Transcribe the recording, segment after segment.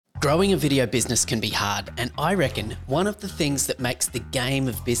Growing a video business can be hard, and I reckon one of the things that makes the game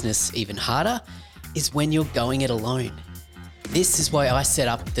of business even harder is when you're going it alone. This is why I set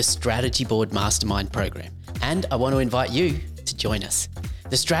up the Strategy Board Mastermind program, and I want to invite you to join us.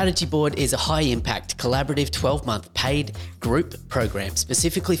 The Strategy Board is a high-impact, collaborative 12-month paid group program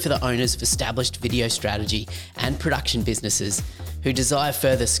specifically for the owners of established video strategy and production businesses who desire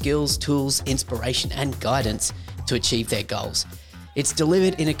further skills, tools, inspiration, and guidance to achieve their goals. It's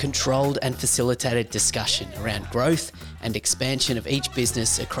delivered in a controlled and facilitated discussion around growth and expansion of each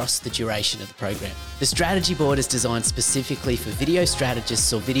business across the duration of the program. The Strategy Board is designed specifically for video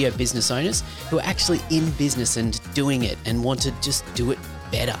strategists or video business owners who are actually in business and doing it and want to just do it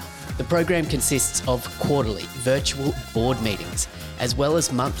better. The program consists of quarterly virtual board meetings, as well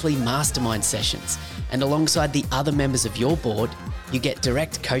as monthly mastermind sessions. And alongside the other members of your board, you get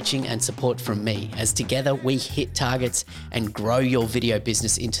direct coaching and support from me as together we hit targets and grow your video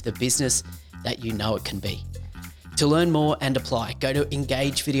business into the business that you know it can be. To learn more and apply, go to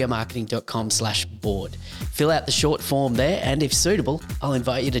engagevideomarketing.com/board. Fill out the short form there, and if suitable, I'll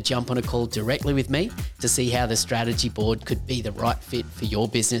invite you to jump on a call directly with me to see how the Strategy Board could be the right fit for your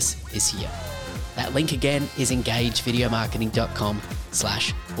business this year. That link again is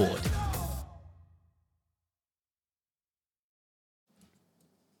engagevideomarketing.com/board.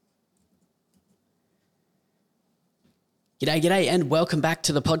 G'day, and welcome back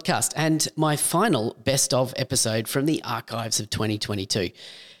to the podcast and my final best of episode from the archives of 2022.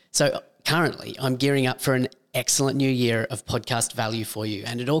 So currently I'm gearing up for an excellent new year of podcast value for you,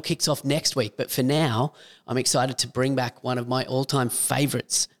 and it all kicks off next week. But for now, I'm excited to bring back one of my all-time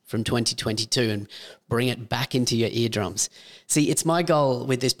favorites from 2022 and bring it back into your eardrums. See, it's my goal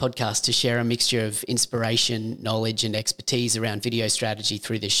with this podcast to share a mixture of inspiration, knowledge, and expertise around video strategy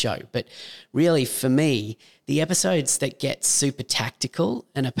through this show. But really, for me, the episodes that get super tactical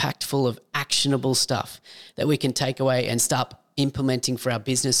and are packed full of actionable stuff that we can take away and start implementing for our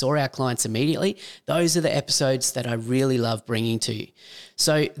business or our clients immediately, those are the episodes that I really love bringing to you.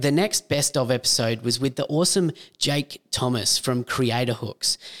 So the next best of episode was with the awesome Jake Thomas from Creator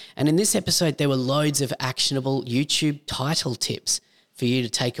Hooks. And in this episode, there were loads of actionable YouTube title tips for you to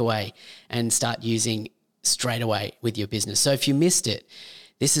take away and start using straight away with your business. So if you missed it,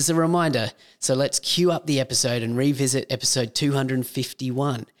 this is a reminder. So let's queue up the episode and revisit episode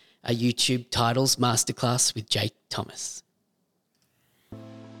 251, a YouTube titles masterclass with Jake Thomas.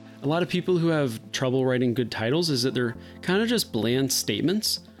 A lot of people who have trouble writing good titles is that they're kind of just bland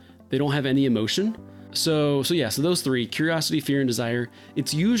statements. They don't have any emotion. So those three, curiosity, fear, and desire,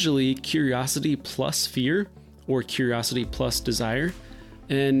 it's usually curiosity plus fear or curiosity plus desire.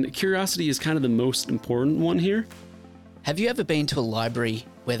 And curiosity is kind of the most important one here. Have you ever been to a library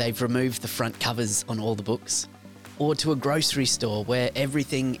where they've removed the front covers on all the books? Or to a grocery store where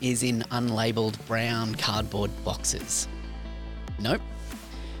everything is in unlabeled brown cardboard boxes? Nope.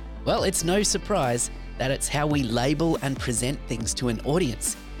 Well, it's no surprise that it's how we label and present things to an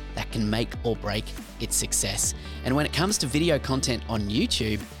audience that can make or break its success. And when it comes to video content on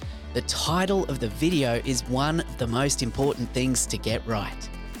YouTube, the title of the video is one of the most important things to get right.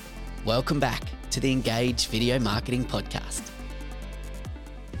 Welcome back to the Engage Video Marketing Podcast.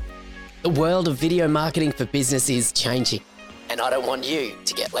 The world of video marketing for business is changing, and I don't want you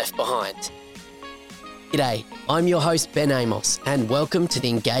to get left behind. G'day, I'm your host Ben Amos, and welcome to the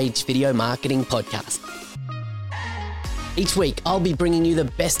Engage Video Marketing Podcast. Each week, I'll be bringing you the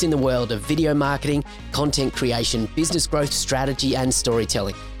best in the world of video marketing, content creation, business growth strategy, and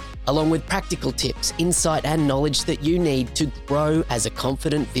storytelling, along with practical tips, insight, and knowledge that you need to grow as a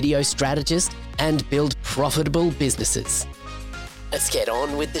confident video strategist and build profitable businesses. Let's get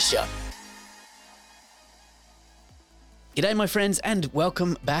on with the show. G'day, my friends, and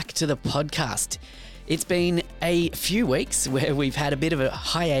welcome back to the podcast. It's been a few weeks where we've had a bit of a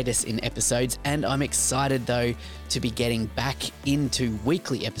hiatus in episodes, and I'm excited though to be getting back into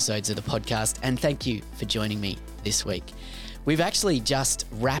weekly episodes of the podcast, and thank you for joining me this week. We've actually just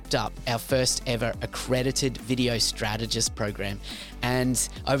wrapped up our first ever accredited video strategist program, and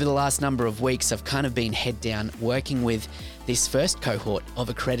over the last number of weeks I've kind of been head down working with this first cohort of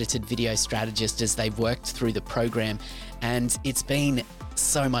accredited video strategists as they've worked through the program, and it's been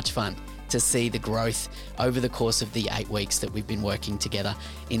so much fun to see the growth over the course of the 8 weeks that we've been working together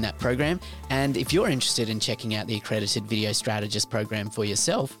in that program. And if you're interested in checking out the Accredited Video Strategist program for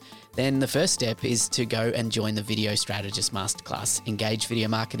yourself, then the first step is to go and join the Video Strategist Masterclass,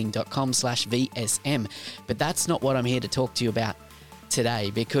 engagevideomarketing.com/VSM. But that's not what I'm here to talk to you about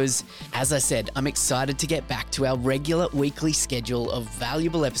today, because as I said, I'm excited to get back to our regular weekly schedule of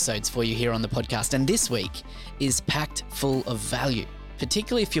valuable episodes for you here on the podcast. And this week is packed full of value,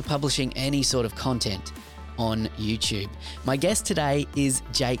 particularly if you're publishing any sort of content on YouTube. My guest today is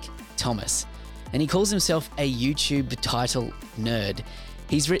Jake Thomas, and he calls himself a YouTube title nerd.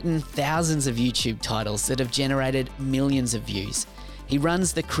 He's written thousands of YouTube titles that have generated millions of views. He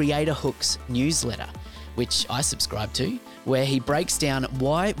runs the Creator Hooks newsletter, which I subscribe to, where he breaks down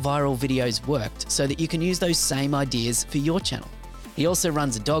why viral videos worked so that you can use those same ideas for your channel. He also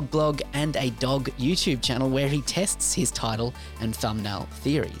runs a dog blog and a dog YouTube channel where he tests his title and thumbnail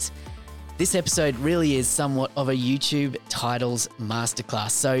theories. This episode really is somewhat of a YouTube titles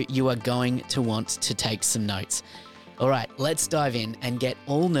masterclass, so you are going to want to take some notes. All right, let's dive in and get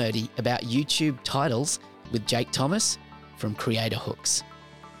all nerdy about YouTube titles with Jake Thomas from Creator Hooks.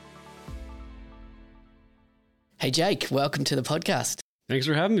 Hey Jake, welcome to the podcast. Thanks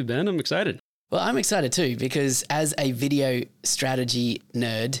for having me, Ben. I'm excited. Well, I'm excited too, because as a video strategy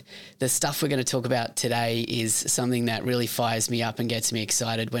nerd, the stuff we're going to talk about today is something that really fires me up and gets me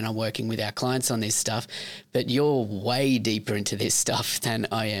excited when I'm working with our clients on this stuff. But you're way deeper into this stuff than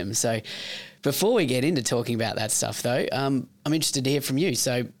I am. So before we get into talking about that stuff though, I'm interested to hear from you.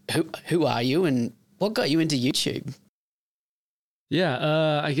 So who are you and what got you into YouTube?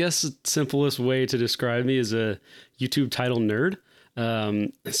 Yeah, I guess the simplest way to describe me is a YouTube title nerd.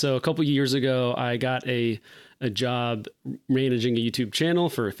 So a couple years ago, I got a job managing a YouTube channel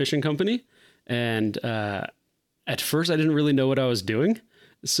for a fishing company. And at first, I didn't really know what I was doing.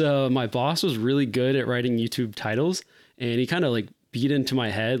 So my boss was really good at writing YouTube titles, and he kind of like beat into my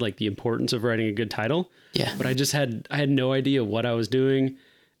head like the importance of writing a good title. Yeah. But I had no idea what I was doing.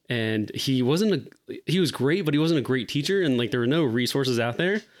 And he was great, but he wasn't a great teacher. And like, there were no resources out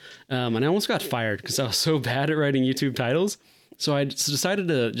there. And I almost got fired because I was so bad at writing YouTube titles. So I just decided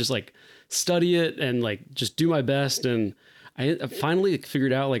to just like study it and like just do my best. And I finally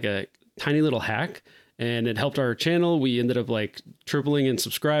figured out like a tiny little hack, and it helped our channel. We ended up like tripling in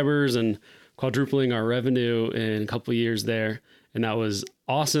subscribers and quadrupling our revenue in a couple of years there. And that was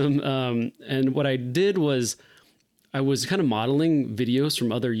awesome. And what I did was I was kind of modeling videos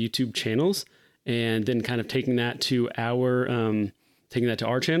from other YouTube channels and then kind of taking that to our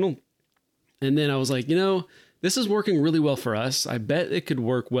channel. And then I was like, this is working really well for us. I bet it could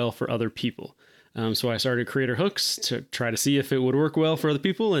work well for other people. So I started Creator Hooks to try to see if it would work well for other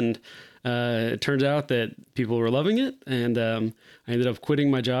people. And it turns out that people were loving it. And I ended up quitting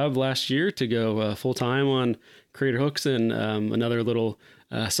my job last year to go full time on Creator Hooks and another little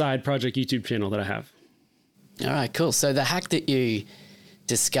side project YouTube channel that I have. All right, cool. So the hack that you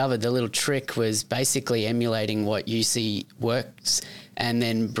discovered, the little trick, was basically emulating what you see works and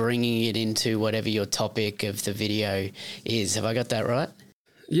then bringing it into whatever your topic of the video is. Have I got that right?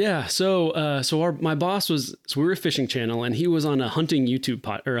 Yeah. So my boss we were a fishing channel, and he was on a hunting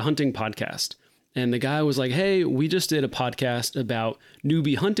a hunting podcast. And the guy was like, "Hey, we just did a podcast about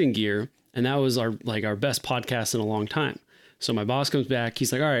newbie hunting gear, and that was our best podcast in a long time." So my boss comes back.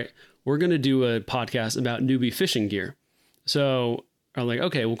 He's like, "All right, we're going to do a podcast about newbie fishing gear." So I'm like,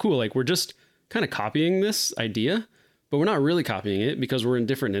 okay, well, cool. Like, we're just kind of copying this idea, but we're not really copying it because we're in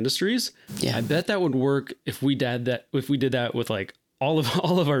different industries. Yeah. I bet that would work if we did that with like all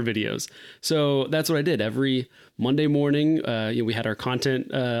of our videos. So that's what I did. Every Monday morning, we had our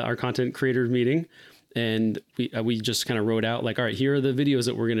content creators meeting, and we just kind of wrote out like, all right, here are the videos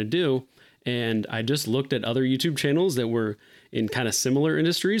that we're going to do. And I just looked at other YouTube channels that were in kind of similar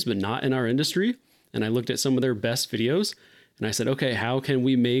industries, but not in our industry. And I looked at some of their best videos, and I said, okay, how can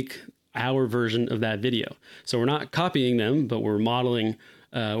we make our version of that video? So we're not copying them, but we're modeling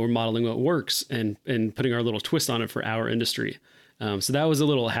what works and putting our little twist on it for our industry. So that was a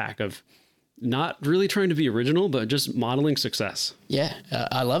little hack of not really trying to be original, but just modeling success. Yeah,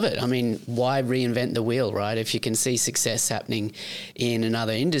 I love it. I mean, why reinvent the wheel, right? If you can see success happening in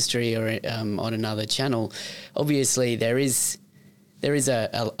another industry or on another channel, obviously there is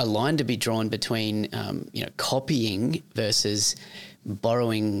a line to be drawn between copying versus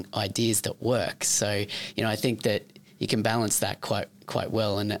borrowing ideas that work. So I think that you can balance that quite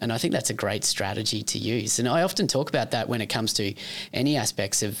well, and I think that's a great strategy to use. And I often talk about that when it comes to any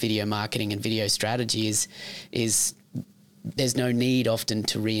aspects of video marketing and video strategy. Is there's no need often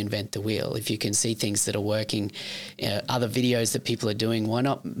to reinvent the wheel. If you can see things that are working, other videos that people are doing, why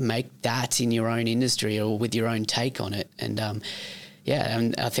not make that in your own industry or with your own take on it? And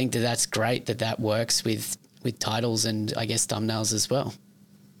and I think that's great that works with titles and I guess thumbnails as well.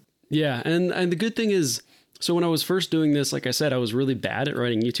 Yeah, and the good thing is, so when I was first doing this, like I said, I was really bad at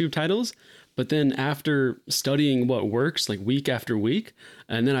writing YouTube titles. But then after studying what works like week after week,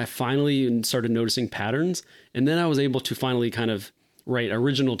 and then I finally started noticing patterns, and then I was able to finally kind of write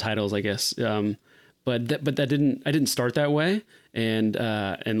original titles, I guess. But I didn't start that way.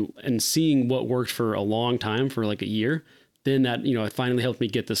 and seeing what worked for a long time, for like a year, then that, it finally helped me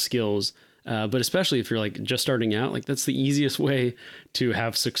get the skills. But especially if you're like just starting out, like that's the easiest way to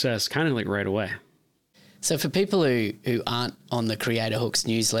have success kind of like right away. So for people who aren't on the Creator Hooks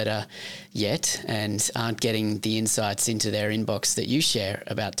newsletter yet and aren't getting the insights into their inbox that you share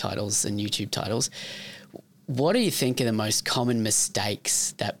about titles and YouTube titles, what do you think are the most common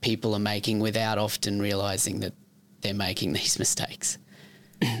mistakes that people are making without often realizing that they're making these mistakes?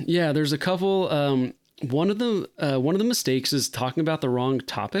 Yeah, there's a couple. One of the mistakes is talking about the wrong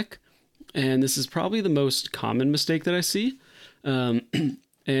topic. And this is probably the most common mistake that I see.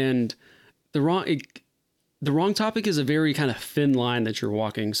 And the wrong topic is a very kind of thin line that you're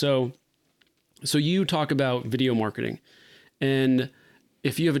walking. So you talk about video marketing, and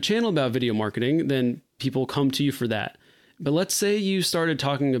if you have a channel about video marketing, then people come to you for that. But let's say you started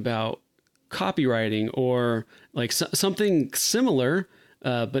talking about copywriting or like something similar,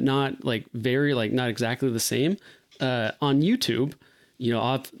 but not like not exactly the same, on YouTube.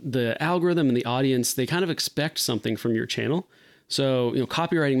 The algorithm and the audience, they kind of expect something from your channel. So,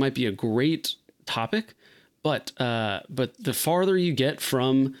 copywriting might be a great topic, but the farther you get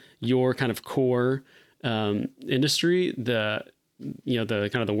from your kind of core industry, the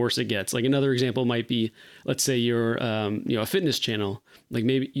kind of the worse it gets. Like another example might be, let's say you're a fitness channel. Like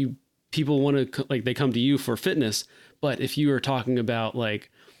maybe people want to, like, they come to you for fitness, but if you are talking about like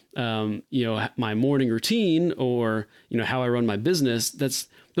my morning routine or how I run my business,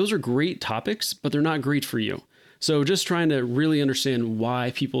 those are great topics, but they're not great for you. So just trying to really understand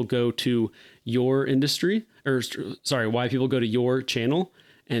why people go to your industry, why people go to your channel,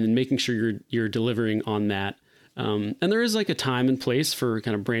 and making sure you're delivering on that. And there is like a time and place for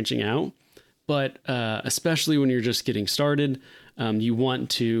kind of branching out, but especially when you're just getting started, you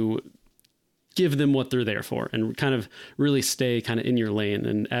want to give them what they're there for and kind of really stay kind of in your lane.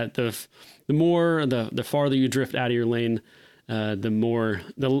 And at the farther you drift out of your lane,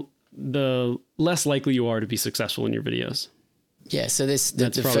 the less likely you are to be successful in your videos. Yeah. So the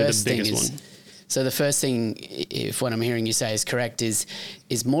first thing is, so the first thing, if what I'm hearing you say is correct, is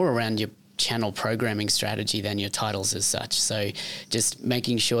more around your channel programming strategy than your titles as such. So just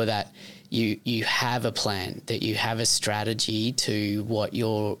making sure that you have a plan, that you have a strategy to what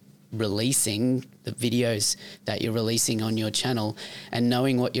you're releasing, the videos that you're releasing on your channel, and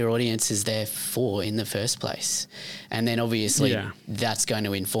knowing what your audience is there for in the first place. And then obviously that's going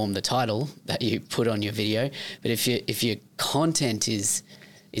to inform the title that you put on your video. But if your content is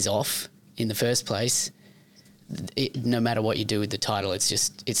off in the first place, no matter what you do with the title, it's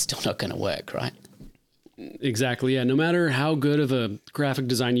still not going to work, right? Exactly. Yeah. No matter how good of a graphic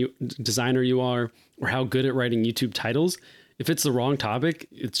designer you are, or how good at writing YouTube titles, if it's the wrong topic,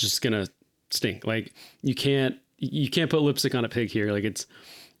 it's just going to stink. Like you can't put lipstick on a pig here. Like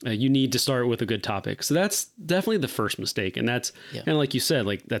you need to start with a good topic. So that's definitely the first mistake. And that's kind of like you said,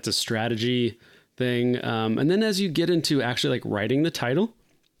 like that's a strategy thing. And then as you get into actually like writing the title,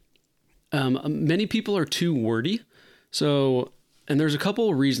 many people are too wordy. So, and there's a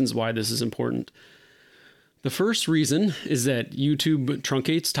couple of reasons why this is important. The first reason is that YouTube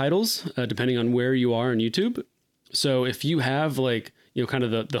truncates titles, depending on where you are on YouTube. So if you have like, kind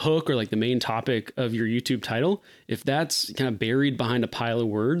of the hook or like the main topic of your YouTube title, if that's kind of buried behind a pile of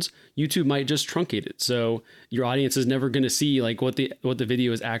words, YouTube might just truncate it. So your audience is never going to see like what the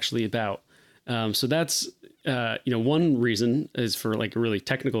video is actually about. So that's, one reason is for like a really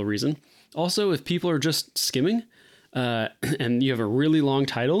technical reason. Also, if people are just skimming, and you have a really long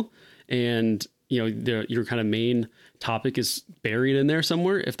title and, your kind of main topic is buried in there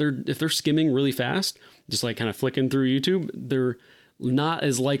somewhere, if they're skimming really fast, just like kind of flicking through YouTube, they're not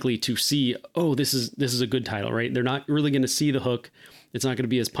as likely to see, oh, this is a good title, right? They're not really going to see the hook. It's not going to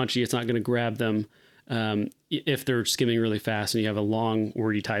be as punchy. It's not going to grab them if they're skimming really fast and you have a long,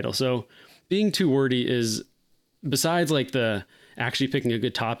 wordy title. So being too wordy is, besides like the actually picking a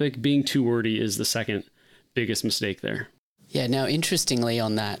good topic, being too wordy is the second biggest mistake there. Yeah. Now, interestingly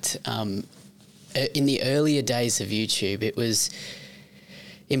on that, in the earlier days of YouTube, it was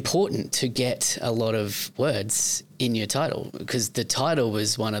important to get a lot of words in your title because the title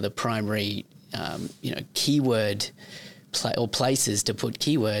was one of the primary, keyword places to put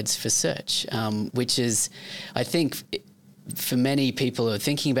keywords for search, which is, I think, for many people who are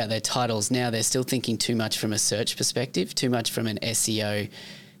thinking about their titles now, they're still thinking too much from a search perspective, too much from an SEO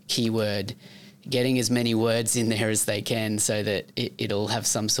keyword, getting as many words in there as they can so that it'll have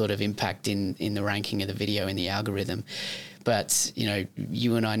some sort of impact in the ranking of the video in the algorithm. But,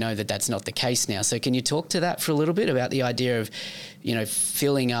 you and I know that that's not the case now. So can you talk to that for a little bit about the idea of,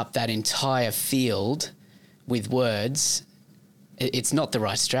 filling up that entire field with words it's not the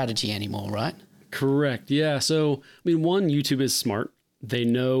right strategy anymore, right? Correct. Yeah. So, I mean, one, YouTube is smart. They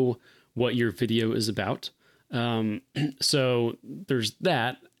know what your video is about. So there's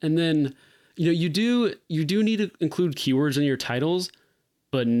that. And then, you do need to include keywords in your titles,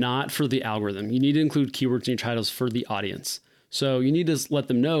 but not for the algorithm. You need to include keywords in your titles for the audience. So you need to let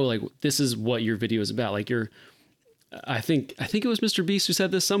them know, like, this is what your video is about. Like I think it was Mr. Beast who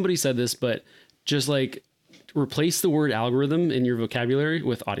said this. Somebody said this, but just like replace the word algorithm in your vocabulary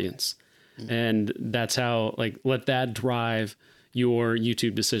with audience. And that's how, like, let that drive your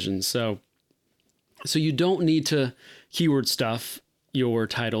YouTube decisions. So you don't need to keyword stuff your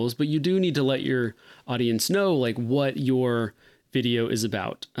titles, but you do need to let your audience know, like, what your video is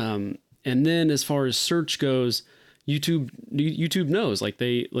about. And then as far as search goes, YouTube knows, like,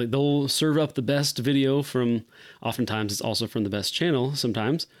 they'll serve up the best video from, oftentimes it's also from the best channel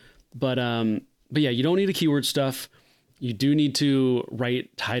sometimes, but yeah, you don't need to keyword stuff. You do need to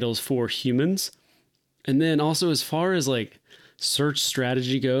write titles for humans. And then also, as far as like search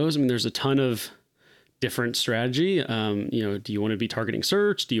strategy goes, I mean, there's a ton of different strategy. Do you want to be targeting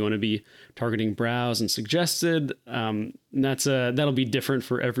search? Do you want to be targeting browse and suggested? And that'll be different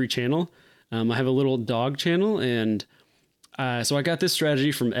for every channel. I have a little dog channel, and so I got this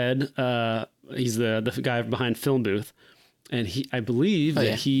strategy from Ed. He's the guy behind Film Booth, and I believe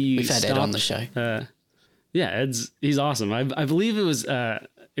that we've had Ed on the show. Yeah, he's awesome. I believe it was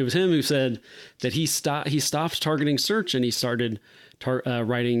him who said that he stopped targeting search, and he started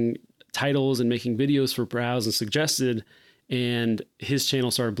writing titles and making videos for browse and suggested, and his channel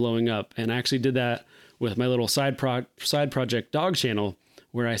started blowing up. And I actually did that with my little side project dog channel,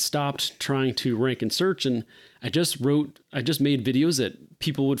 where I stopped trying to rank in search, and I just made videos that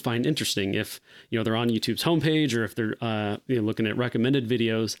people would find interesting if they're on YouTube's homepage, or if they're looking at recommended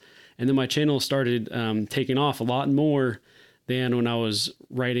videos. And then my channel started taking off a lot more than when I was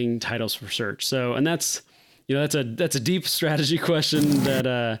writing titles for search. So, and that's a deep strategy question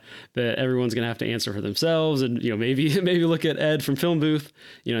that everyone's gonna have to answer for themselves. And maybe look at Ed from Film Booth,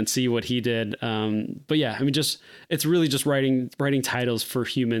 and see what he did. But yeah, I mean, it's really just writing titles for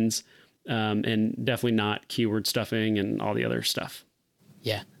humans, and definitely not keyword stuffing and all the other stuff.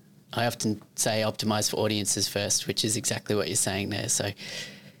 Yeah, I often say optimize for audiences first, which is exactly what you're saying there. So.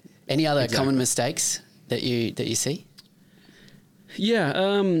 Any other common mistakes that you see?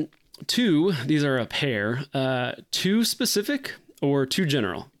 Yeah, two. These are a pair. Too specific or too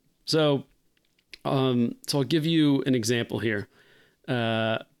general. So I'll give you an example here.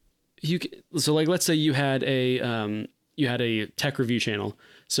 Let's say you had a tech review channel.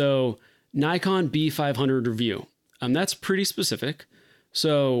 So Nikon B500 review. That's pretty specific.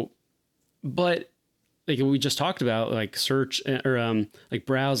 So, but like we just talked about, like search or like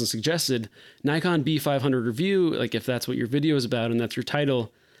browse and suggested, Nikon B500 review, like if that's what your video is about and that's your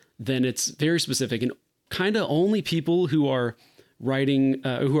title, then it's very specific, and kind of only people who are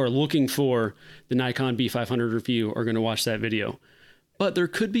looking for the Nikon B500 review are going to watch that video. But there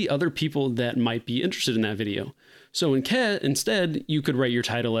could be other people that might be interested in that video. So instead, you could write your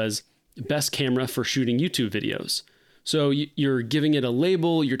title as best camera for shooting YouTube videos. So you're giving it a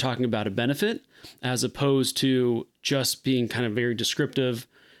label, you're talking about a benefit, as opposed to just being kind of very descriptive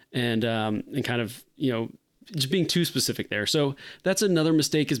and kind of, just being too specific there. So that's another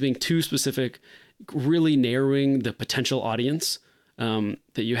mistake, is being too specific, really narrowing the potential audience that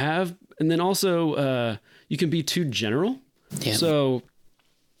you have. And then also you can be too general. Yeah. So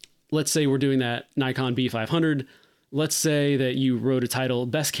let's say we're doing that Nikon B500. Let's say that you wrote a title,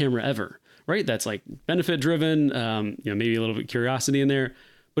 best camera ever. Right? That's like benefit driven, maybe a little bit of curiosity in there,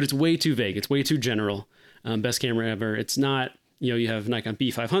 but it's way too vague. It's way too general. Best camera ever. It's not, you have Nikon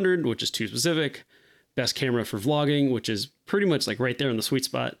B500, which is too specific. Best camera for vlogging, which is pretty much like right there in the sweet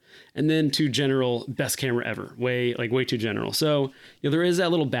spot. And then too general, best camera ever. Way too general. So there is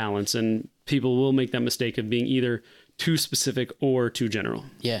that little balance, and people will make that mistake of being either too specific or too general.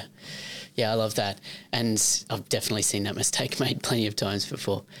 Yeah. Yeah, I love that. And I've definitely seen that mistake made plenty of times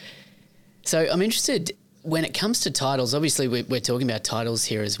before. So I'm interested, when it comes to titles, obviously we're talking about titles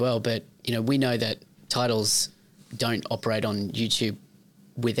here as well, but we know that titles don't operate on YouTube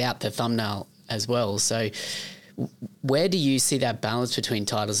without the thumbnail as well. So where do you see that balance between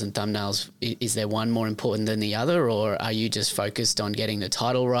titles and thumbnails? Is there one more important than the other, or are you just focused on getting the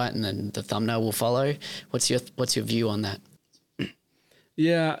title right and then the thumbnail will follow? What's your view on that?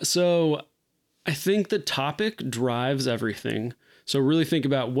 Yeah, so I think the topic drives everything. So really think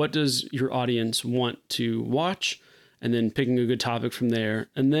about, what does your audience want to watch, and then picking a good topic from there.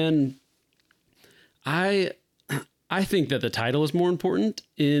 And then I think that the title is more important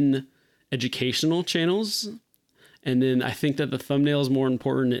in educational channels And then I think that the thumbnail is more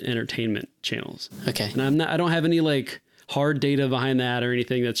important in entertainment channels. Okay. And I don't have any like hard data behind that or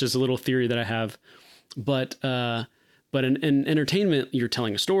anything. That's just a little theory that I have. But in entertainment, you're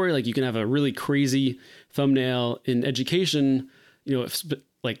telling a story. Like you can have a really crazy thumbnail. In education, you know,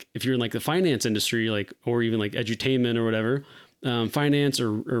 if you're in like the finance industry, like, or even like edutainment or whatever, finance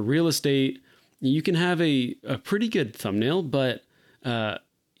or real estate, you can have a pretty good thumbnail, but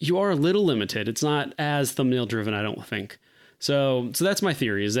you are a little limited. It's not as thumbnail driven, I don't think. So that's my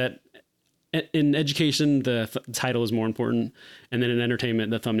theory, is that in education, the title is more important, and then in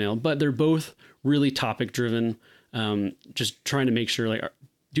entertainment, the thumbnail. But they're both really topic driven. Just trying to make sure, like,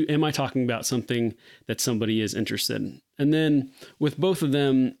 am I talking about something that somebody is interested in? And then with both of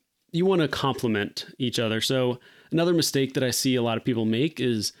them, you want to complement each other. So another mistake that I see a lot of people make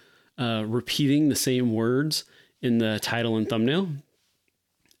is repeating the same words in the title and thumbnail.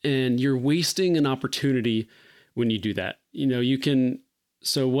 And you're wasting an opportunity when you do that. You know,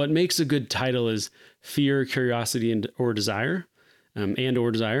 so what makes a good title is fear, curiosity, or desire.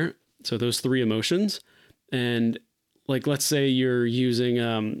 So those three emotions. And like, let's say you're using,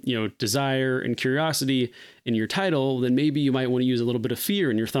 desire and curiosity in your title, then maybe you might want to use a little bit of fear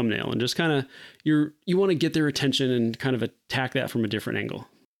in your thumbnail, and just kind of, you want to get their attention and kind of attack that from a different angle.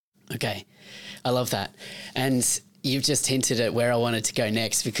 Okay. I love that. And you've just hinted at where I wanted to go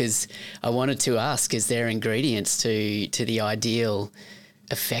next, because I wanted to ask, is there ingredients to the ideal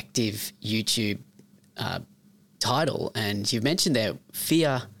effective YouTube title? And you've mentioned there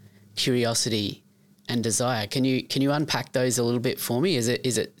fear, curiosity, and desire. Can you unpack those a little bit for me? Is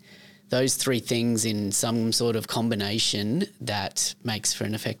it those three things in some sort of combination that makes for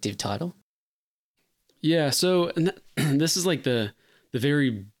an effective title? Yeah. So this is like the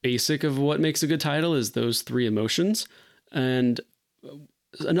very basic of what makes a good title, is those three emotions. And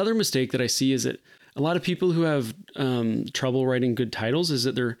another mistake that I see is that a lot of people who have trouble writing good titles is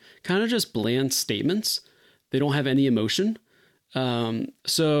that they're kind of just bland statements. They don't have any emotion.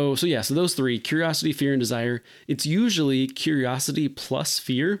 So those three: curiosity, fear, and desire. It's usually curiosity plus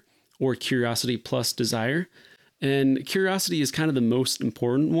fear or curiosity plus desire. And curiosity is kind of the most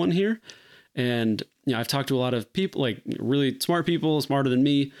important one here. And, you know, I've talked to a lot of people, like really smart people, smarter than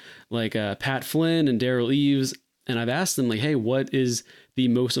me, like Pat Flynn and Daryl Eves. And I've asked them, like, hey, what is the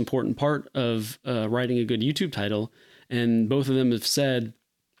most important part of writing a good YouTube title? And both of them have said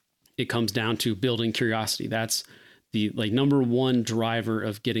it comes down to building curiosity. That's the like number one driver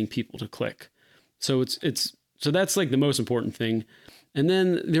of getting people to click. So so that's like the most important thing. And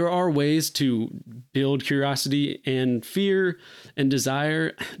then there are ways to build curiosity and fear and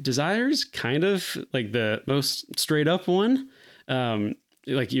desire. Desire is kind of like the most straight up one.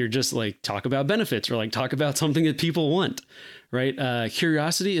 Like you're just like talk about benefits or like talk about something that people want, right?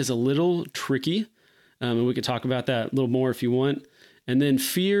 Curiosity is a little tricky. And we could talk about that a little more if you want. And then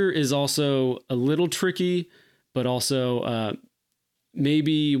fear is also a little tricky, but also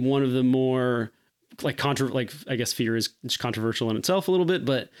maybe one of the more I guess fear is controversial in itself a little bit,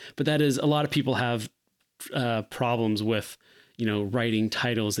 but that is, a lot of people have problems with, you know, writing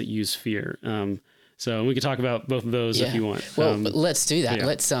titles that use fear. So we could talk about both of those if you want. Well, let's do that. Yeah.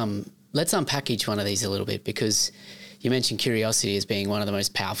 Let's unpack each one of these a little bit, because you mentioned curiosity as being one of the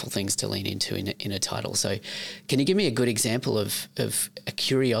most powerful things to lean into in a title. So can you give me a good example of a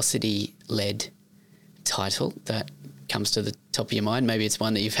curiosity-led title that comes to the top of your mind? Maybe it's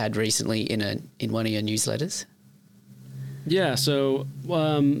one that you've had recently in one of your newsletters. Yeah. So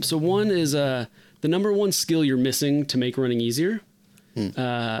one is the number one skill you're missing to make running easier.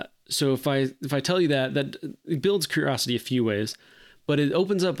 So if I tell you that it builds curiosity a few ways, but it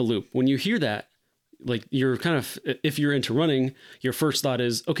opens up a loop. When you hear that, like you're kind of, if you're into running, your first thought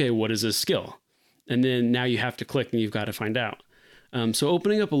is, okay, what is this skill? And then now you have to click and you've got to find out. So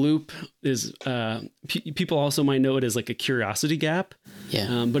opening up a loop is, people also might know it as like a curiosity gap.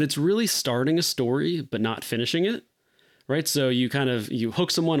 Yeah. But it's really starting a story, but not finishing it. Right. So you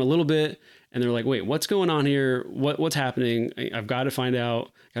hook someone a little bit and they're like, wait, what's going on here? What's happening? I've got to find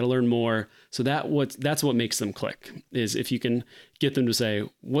out, got to learn more. So that's what makes them click, is if you can get them to say,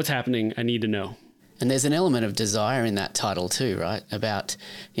 what's happening? I need to know. And there's an element of desire in that title too, right? About,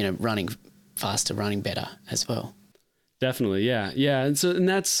 you know, running faster, running better as well. Definitely. Yeah. Yeah. And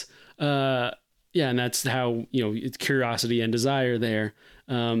that's how, you know, it's curiosity and desire there.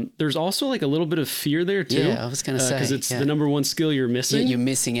 There's also like a little bit of fear there too. Yeah, I was going to say. Because it's the number one skill you're missing. You're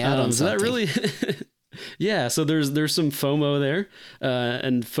missing out on something. So that really, yeah. So there's some FOMO there.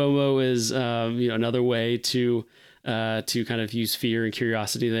 And FOMO is, another way to kind of use fear and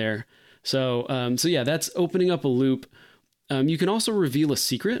curiosity there. So yeah, that's opening up a loop. You can also reveal a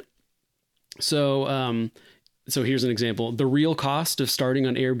secret. So, so here's an example: the real cost of starting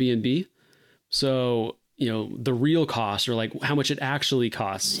on Airbnb. So, the real cost, or like how much it actually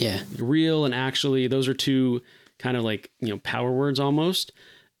costs. Yeah. Real and actually, those are two kind of like, power words almost.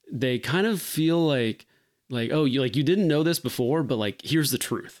 They kind of feel like, oh, you didn't know this before, but like, here's the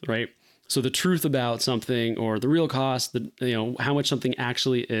truth, right? So the truth about something, or the real cost, how much something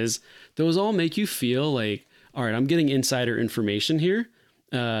actually is, those all make you feel like, all right, I'm getting insider information here.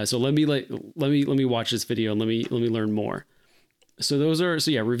 So let me watch this video and let me learn more. So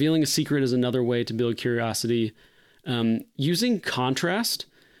revealing a secret is another way to build curiosity. Using contrast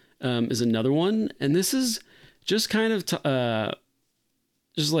is another one. And this is just kind of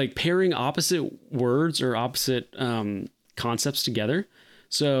just like pairing opposite words or opposite concepts together.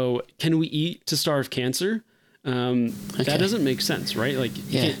 So can we eat to starve cancer? That doesn't make sense, right? Like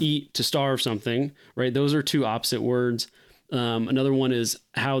you can't eat to starve something, right? Those are two opposite words. Another one is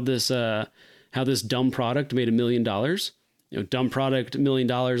how this dumb product made $1 million. Dumb product, $1 million,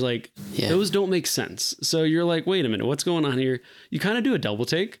 those don't make sense. So you're like, wait a minute, what's going on here? You kind of do a double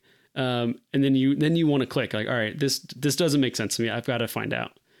take. And then you want to click like, all right, this doesn't make sense to me. I've got to find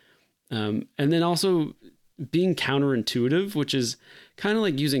out. And then also being counterintuitive, which is kind of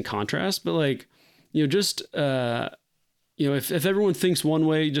like using contrast, but like, just, if everyone thinks one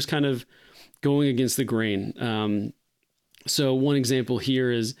way, just kind of going against the grain. So one example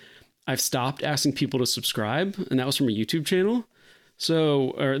here is I've stopped asking people to subscribe, and that was from a YouTube channel.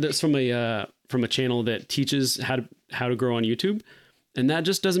 Or that's from a channel that teaches how to grow on YouTube. And that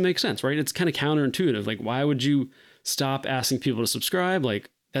just doesn't make sense, right? It's kind of counterintuitive. Like, why would you stop asking people to subscribe?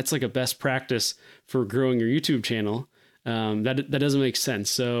 Like, that's like a best practice for growing your YouTube channel. That doesn't make sense.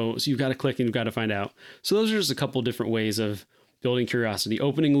 So you've got to click and you've got to find out. So those are just a couple different ways of building curiosity: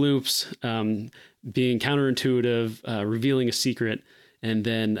 opening loops, being counterintuitive, revealing a secret, and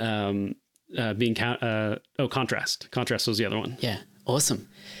then being contrast. Contrast was the other one. Yeah, awesome.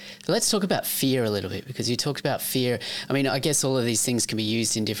 Let's talk about fear a little bit, because you talked about fear. I mean, I guess all of these things can be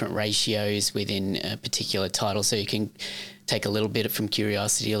used in different ratios within a particular title. So you can take a little bit from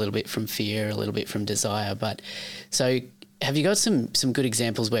curiosity, a little bit from fear, a little bit from desire. But so have you got some good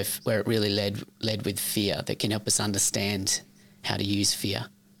examples where it really led with fear that can help us understand how to use fear?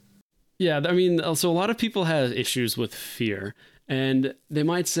 Yeah, I mean, so a lot of people have issues with fear. And they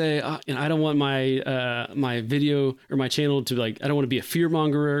might say, I don't want my video or my channel to I don't want to be a fear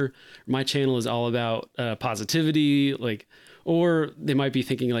mongerer. My channel is all about positivity. Or they might be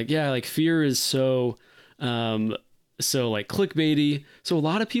thinking fear is so clickbaity. So a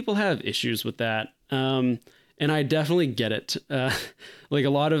lot of people have issues with that. And I definitely get it. A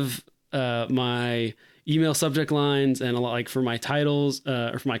lot of my email subject lines and a lot for my titles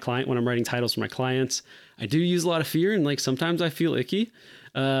or for my client, when I'm writing titles for my clients, I do use a lot of fear, and sometimes I feel icky.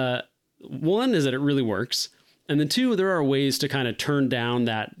 One is that it really works. And then two, there are ways to kind of turn down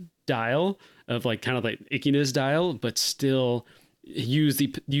that dial of ickiness dial, but still use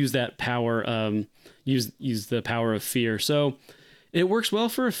that power, use the power of fear. So it works well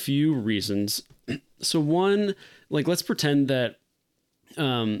for a few reasons. So one, let's pretend that,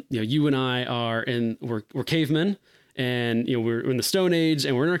 you and I are we're cavemen, and we're in the Stone Age,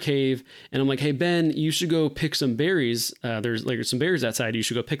 and we're in our cave, and I'm like, hey Ben, you should go pick some berries. There's some berries outside. You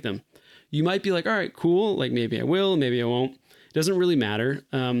should go pick them. You might be like, all right, cool. Maybe I will, maybe I won't. It doesn't really matter.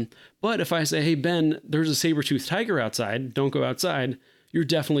 But if I say, hey Ben, there's a saber-toothed tiger outside, don't go outside, you're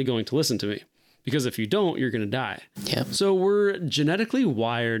definitely going to listen to me, because if you don't, you're going to die. Yep. So we're genetically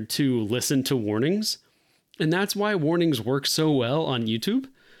wired to listen to warnings. And that's why warnings work so well on YouTube.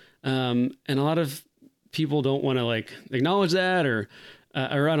 And a lot of people don't want to acknowledge that, or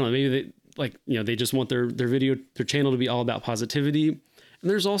I don't know, maybe they just want their channel to be all about positivity. And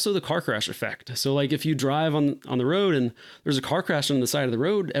there's also the car crash effect. So if you drive on the road and there's a car crash on the side of the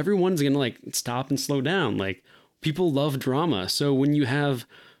road, everyone's going to stop and slow down. People love drama. So when you have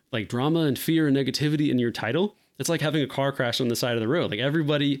drama and fear and negativity in your title, it's like having a car crash on the side of the road.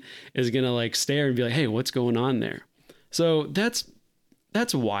 Everybody is going to stare and be like, hey, what's going on there? So that's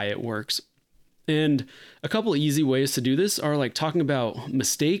why it works. And a couple of easy ways to do this are talking about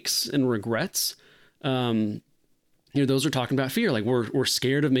mistakes and regrets. Those are talking about fear. We're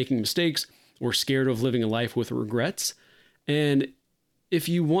scared of making mistakes. We're scared of living a life with regrets. And if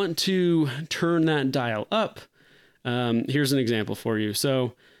you want to turn that dial up, here's an example for you.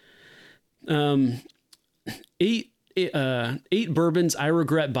 So, eight bourbons I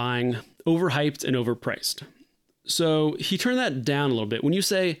regret buying, overhyped and overpriced. So he turned that down a little bit. When you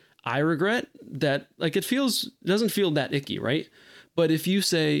say I regret, that it doesn't feel that icky, right? But if you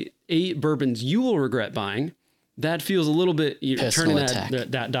say 8 bourbons you will regret buying, that feels a little bit, you're turning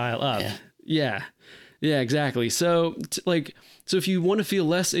that dial up. Yeah. Yeah, exactly. So so if you want to feel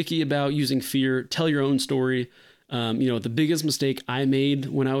less icky about using fear, tell your own story. The biggest mistake I made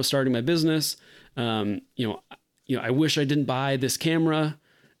when I was starting my business, I wish I didn't buy this camera.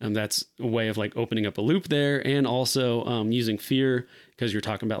 That's a way of like opening up a loop there, and also using fear because you're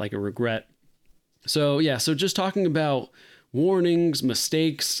talking about like a regret. So yeah, so just talking about warnings,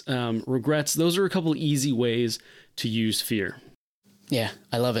 mistakes, regrets. Those are a couple of easy ways to use fear. Yeah,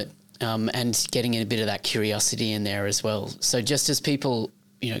 I love it. And getting a bit of that curiosity in there as well. So just as people,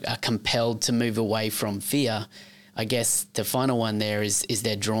 are compelled to move away from fear, I guess the final one there is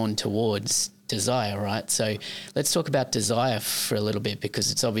they're drawn towards desire, right? So let's talk about desire for a little bit,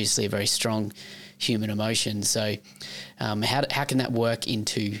 because it's obviously a very strong human emotion. So how can that work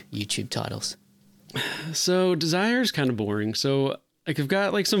into YouTube titles? So desire is kind of boring. So like I've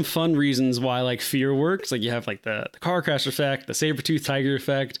got like some fun reasons why like fear works. Like you have like the car crash effect, the saber-tooth tiger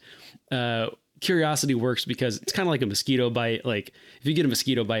effect. Curiosity works because it's kind of like a mosquito bite. Like if you get a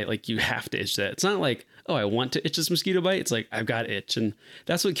mosquito bite, like you have to itch that. It's not like, oh, I want to itch this mosquito bite. It's like, I've got itch. And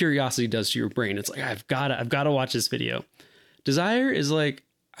that's what curiosity does to your brain. It's like, I've got to watch this video. Desire is like,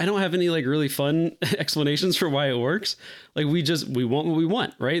 I don't have any like really fun explanations for why it works. Like we want what we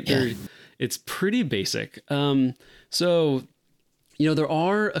want, right? Yeah. It's pretty basic. So, there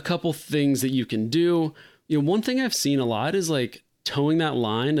are a couple things that you can do. One thing I've seen a lot is like towing that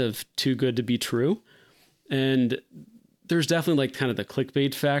line of too good to be true. And there's definitely like kind of the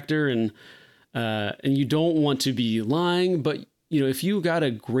clickbait factor, and you don't want to be lying, but if you got a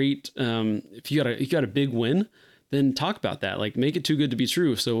great, if you got a big win, then talk about that. Like make it too good to be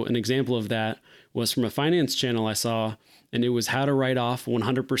true. So an example of that was from a finance channel I saw, and it was how to write off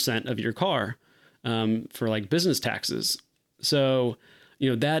 100% of your car for like business taxes. So,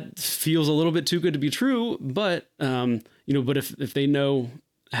 that feels a little bit too good to be true, but, but if they know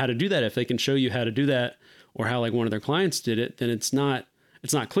how to do that, if they can show you how to do that, or how like one of their clients did it, then it's not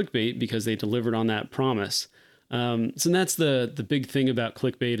clickbait because they delivered on that promise. So that's the big thing about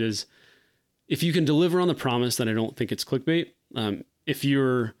clickbait is if you can deliver on the promise, then I don't think it's clickbait. If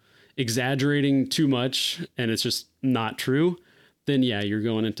you're exaggerating too much and it's just not true, then yeah, you're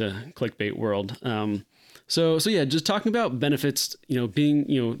going into clickbait world. So yeah, just talking about benefits,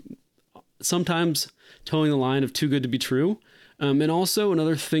 being, sometimes towing the line of too good to be true. And also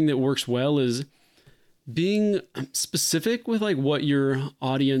another thing that works well is being specific with like what your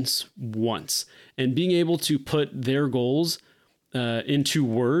audience wants, and being able to put their goals into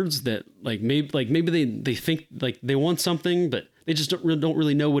words that maybe they think like they want something, but they just don't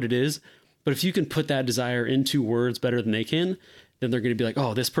really know what it is. But if you can put that desire into words better than they can, then they're going to be like,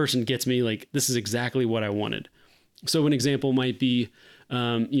 oh, this person gets me. Like, this is exactly what I wanted. So an example might be,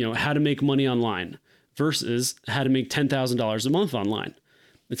 how to make money online versus how to make $10,000 a month online.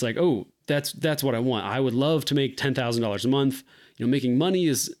 It's like, oh, that's what I want. I would love to make $10,000 a month. Making money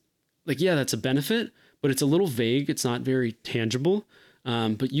is like, yeah, that's a benefit, but it's a little vague. It's not very tangible.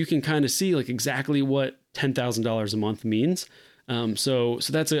 But you can kind of see like exactly what $10,000 a month means. So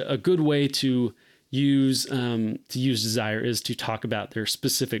that's a good way to use desire, is to talk about their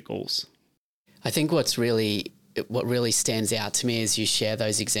specific goals. I think what really stands out to me as you share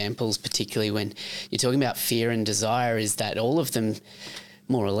those examples, particularly when you're talking about fear and desire, is that all of them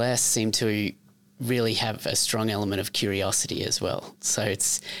more or less seem to really have a strong element of curiosity as well. So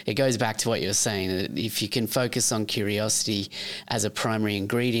it goes back to what you were saying, that if you can focus on curiosity as a primary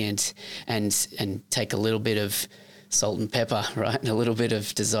ingredient and take a little bit of salt and pepper, right? And a little bit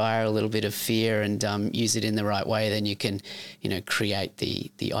of desire, a little bit of fear, and use it in the right way, then you can, create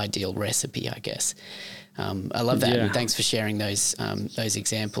the ideal recipe, I guess. I love that. Yeah. And thanks for sharing those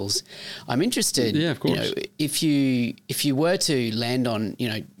examples. I'm interested, yeah, of course. If you were to land on,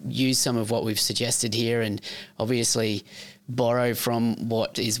 use some of what we've suggested here, and obviously borrow from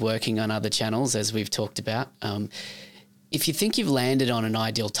what is working on other channels, as we've talked about. If you think you've landed on an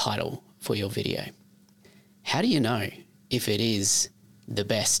ideal title for your video, how do you know if it is the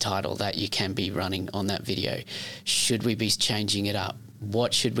best title that you can be running on that video? Should we be changing it up?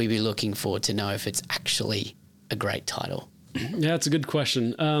 What should we be looking for to know if it's actually a great title? Yeah, that's a good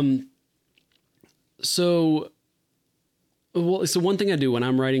question. So one thing I do when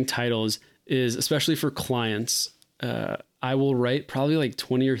I'm writing titles is, especially for clients, I will write probably like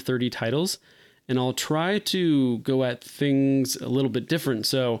 20 or 30 titles, and I'll try to go at things a little bit different.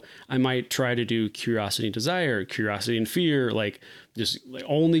 So I might try to do curiosity and desire, curiosity and fear, like just like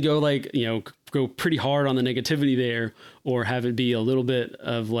only go go pretty hard on the negativity there, or have it be a little bit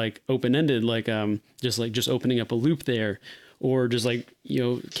of like open-ended, just opening up a loop there, or just like,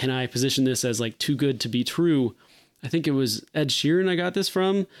 can I position this as like too good to be true? I think it was Ed Sheeran I got this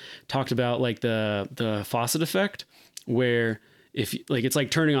from, talked about like the faucet effect, where if like, it's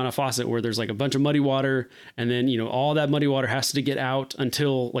like turning on a faucet where there's like a bunch of muddy water, and then, you know, all that muddy water has to get out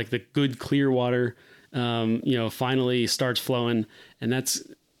until like the good clear water, you know, finally starts flowing. And that's,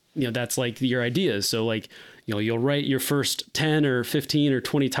 you know, that's like your ideas. So like, you know, you'll write your first 10 or 15 or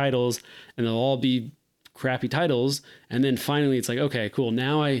 20 titles, and they'll all be crappy titles. And then finally it's like, okay, cool.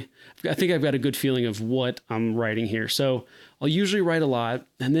 Now I think I've got a good feeling of what I'm writing here. So I'll usually write a lot.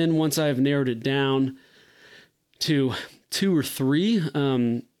 And then once I've narrowed it down to 2 or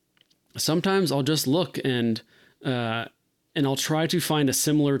 3, sometimes I'll just look and I'll try to find a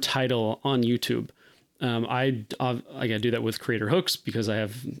similar title on YouTube. I gotta do that with Creator Hooks because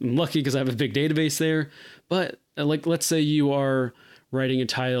I'm lucky because I have a big database there. But like, let's say you are writing a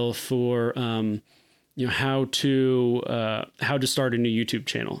title for, you know, how to start a new YouTube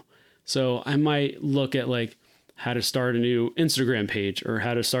channel. So I might look at like how to start a new Instagram page or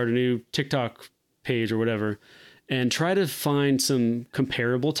how to start a new TikTok page or whatever, and try to find some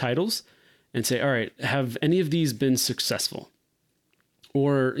comparable titles and say, all right, have any of these been successful?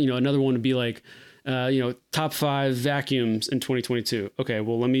 Or, you know, another one would be like, you know, top 5 vacuums in 2022. Okay,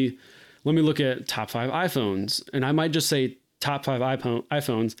 well, let me look at top 5 iPhones, and I might just say top 5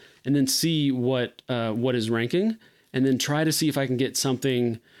 iPhones, and then see what is ranking, and then try to see if I can get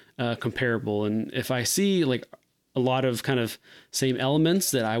something comparable. And if I see like a lot of kind of same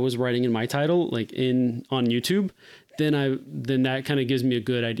elements that I was writing in my title, like on YouTube, then that kind of gives me a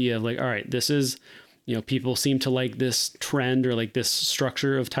good idea of like, all right, this is, you know, people seem to like this trend or like this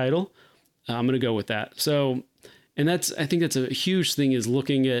structure of title. I'm going to go with that. So, and I think that's a huge thing, is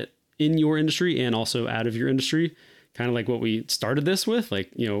looking at in your industry and also out of your industry, kind of like what we started this with,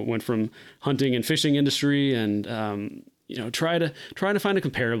 like, you know, went from hunting and fishing industry, and, you know, try to find a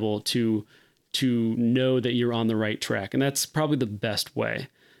comparable to know that you're on the right track. And that's probably the best way.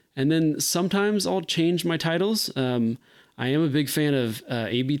 And then sometimes I'll change my titles. I am a big fan of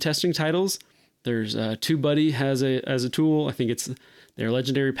A/B testing titles. There's TubeBuddy has a tool. I think it's their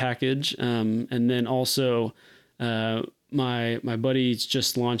legendary package. And then also my buddy's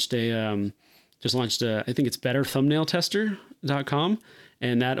just launched I think it's betterthumbnailtester.com,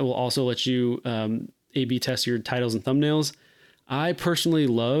 and that will also let you A/B test your titles and thumbnails. I personally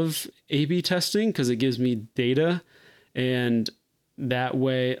love A/B testing because it gives me data, and that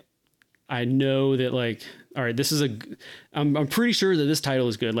way I know that like, all right, this is I'm pretty sure that this title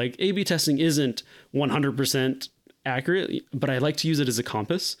is good. Like, A/B testing isn't 100% accurate, but I like to use it as a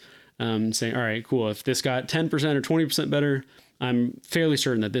compass, saying, all right, cool. If this got 10% or 20% better, I'm fairly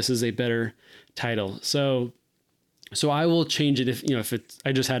certain that this is a better title. So I will change it if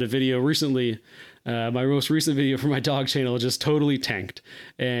I just had a video recently, my most recent video for my dog channel just totally tanked.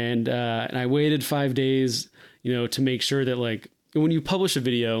 And I waited 5 days, you know, to make sure that like when you publish a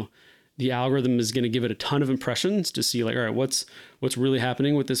video, the algorithm is going to give it a ton of impressions to see like, all right, what's really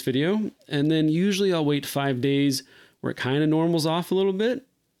happening with this video. And then usually I'll wait 5 days where it kind of normals off a little bit.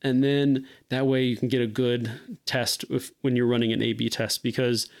 And then that way you can get a good test when you're running an A/B test,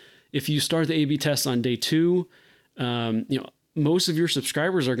 because if you start the A/B test on day 2, you know, most of your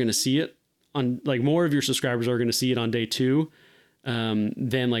subscribers are going to see it on like more of your subscribers are going to see it on day 2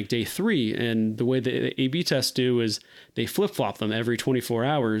 than like day 3. And the way the A/B tests do is they flip flop them every 24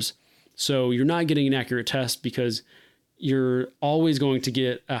 hours. So you're not getting an accurate test because you're always going to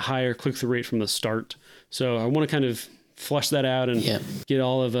get a higher click-through rate from the start. So I want to kind of flush that out and get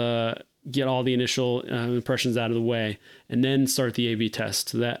all the initial impressions out of the way, and then start the A/B test.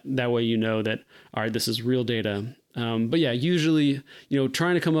 So that way you know that, all right, this is real data. But yeah, usually, you know,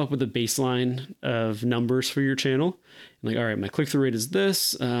 trying to come up with a baseline of numbers for your channel. Like, all right, my click-through rate is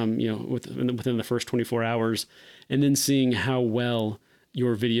this, you know, within the first 24 hours, and then seeing how well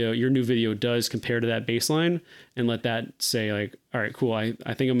your new video does compare to that baseline, and let that say like, all right, cool. I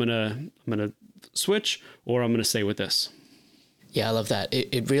think I'm going to switch, or I'm going to stay with this. Yeah, I love that.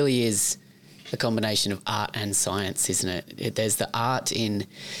 It really is a combination of art and science, isn't it? There's the art in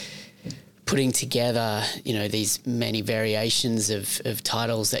putting together, you know, these many variations of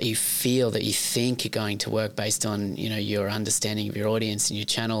titles that you think are going to work based on, you know, your understanding of your audience and your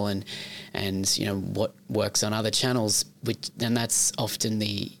channel, and you know what works on other channels, and that's often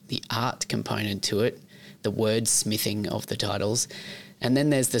the art component to it, the wordsmithing of the titles. And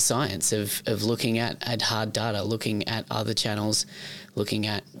then there's the science of looking at hard data, looking at other channels, looking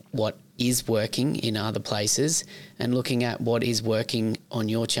at what is working in other places, and looking at what is working on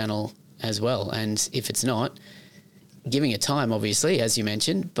your channel as well. And if it's not, giving it time, obviously, as you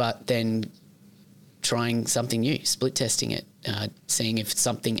mentioned, but then trying something new, split testing it, seeing if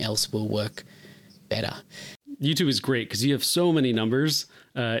something else will work better. YouTube is great because you have so many numbers.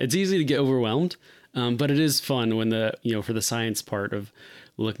 It's easy to get overwhelmed, but it is fun when for the science part of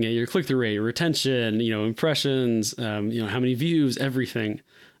looking at your click-through rate, retention, impressions, how many views, everything.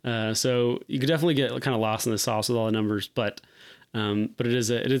 So you could definitely get kind of lost in the sauce with all the numbers, but it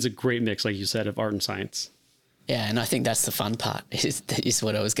is a great mix, like you said, of art and science. Yeah, and I think that's the fun part is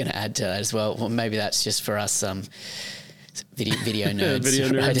what I was going to add to that as well. Well, maybe that's just for us video nerds. Video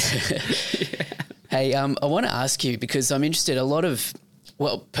nerds. Yeah. Hey, I want to ask you, because I'm interested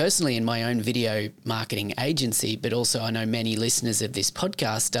personally in my own video marketing agency, but also I know many listeners of this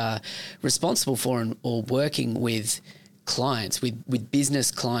podcast are responsible for or working with clients, with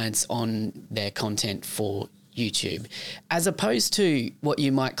business clients on their content for YouTube, as opposed to what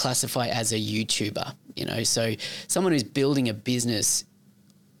you might classify as a YouTuber, so someone who's building a business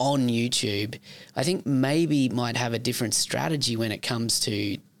on YouTube, I think maybe might have a different strategy when it comes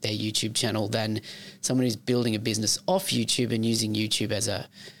to their YouTube channel than someone who's building a business off YouTube and using YouTube as a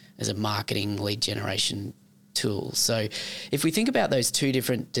marketing lead generation tool. So if we think about those two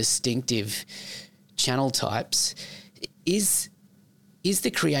different distinctive channel types, is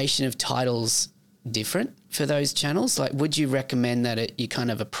the creation of titles different for those channels? Like, would you recommend that you kind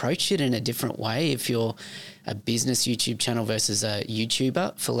of approach it in a different way if you're a business YouTube channel versus a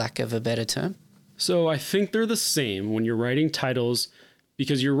YouTuber, for lack of a better term? So I think they're the same when you're writing titles,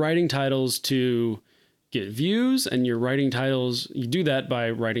 because you're writing titles to get views, and you do that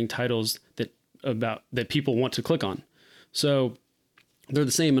by writing titles that people want to click on. So they're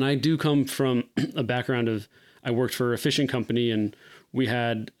the same. And I do come from a background of, I worked for a fishing company, and we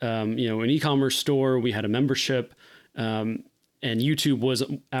had, an e-commerce store, we had a membership, and YouTube was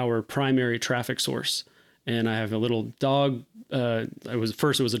our primary traffic source. And I have a little dog. It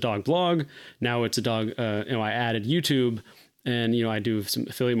was a dog blog. Now it's a dog. I added YouTube, and, I do some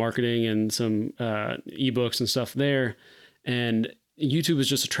affiliate marketing and some ebooks and stuff there. And YouTube is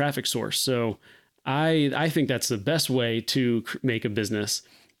just a traffic source. So I think that's the best way to make a business.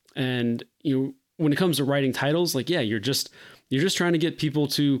 And, when it comes to writing titles, you're just trying to get people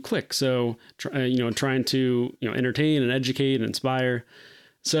to click. So, trying to, entertain and educate and inspire.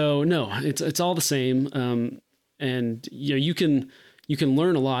 So no, it's all the same. And you can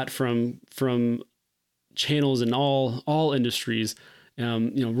learn a lot from channels in all industries.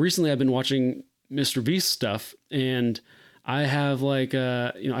 Recently I've been watching Mr. Beast stuff, and I have I've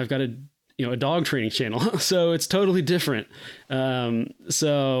got a dog training channel. So it's totally different.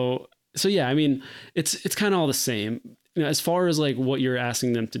 So yeah, I mean, it's kind of all the same. As far as what you're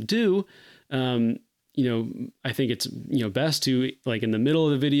asking them to do, I think it's, best to, in the middle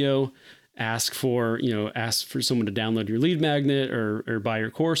of the video, ask for someone to download your lead magnet or buy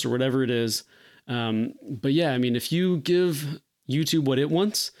your course or whatever it is. But yeah, I mean, if you give YouTube what it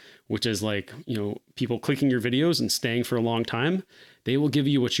wants, which is people clicking your videos and staying for a long time, they will give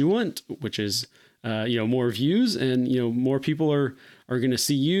you what you want, which is, more views, and, more people are going to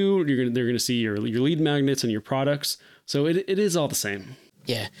see you. They're going to see your lead magnets and your products. So it is all the same.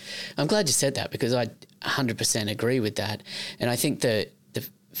 Yeah. I'm glad you said that, because I 100% agree with that. And I think the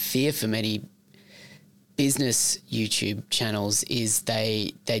fear for many business YouTube channels is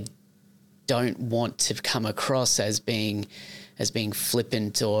they don't want to come across as being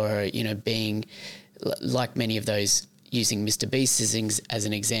flippant, or, being like many of those, using Mr. Beast as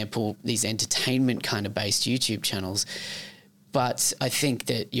an example, these entertainment kind of based YouTube channels. But I think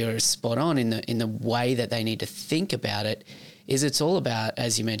that you're spot on in the way that they need to think about it. It's all about,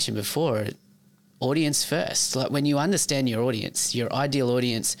 as you mentioned before, audience first. When you understand your audience, your ideal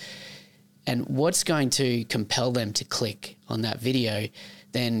audience, and what's going to compel them to click on that video,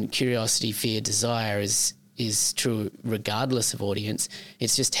 then curiosity, fear, desire is true regardless of audience.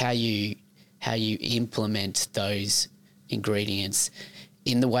 It's just how you implement those ingredients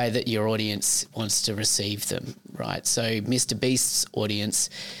in the way that your audience wants to receive them, right? So Mr. Beast's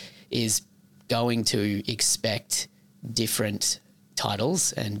audience is going to expect different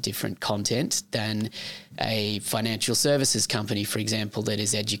titles and different content than a financial services company, for example, that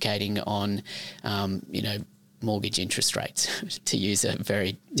is educating on, mortgage interest rates, to use a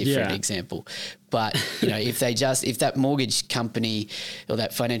very different example. But, if that mortgage company or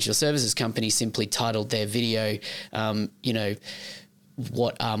that financial services company simply titled their video,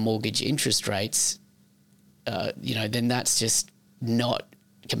 what are mortgage interest rates, then that's just not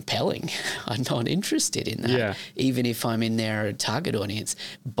compelling. I'm not interested in that, even if I'm in their target audience.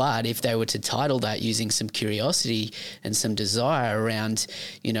 But if they were to title that using some curiosity and some desire around,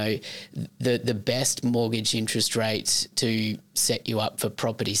 the best mortgage interest rates to set you up for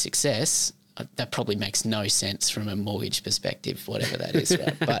property success, that probably makes no sense from a mortgage perspective, whatever that is,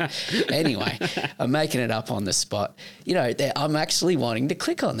 right? But anyway, I'm making it up on the spot. You know, I'm actually wanting to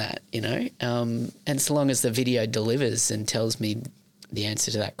click on that, you know, and so long as the video delivers and tells me the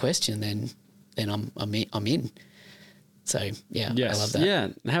answer to that question, then I'm in. So yeah, yes. I love that. Yeah,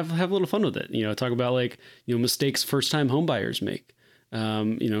 have a little fun with it. You know, talk about like, you know, mistakes first time home buyers make.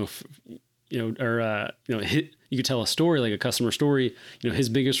 You could tell a story, like a customer story, you know, his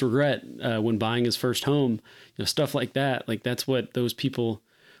biggest regret when buying his first home, you know, stuff like that. Like that's what those people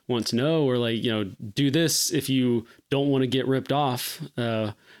want to know. Or like, you know, do this if you don't want to get ripped off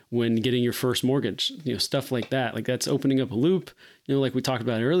when getting your first mortgage, you know, stuff like that. Like that's opening up a loop, you know, like we talked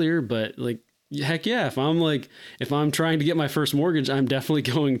about earlier. But like, heck yeah, if I'm trying to get my first mortgage, I'm definitely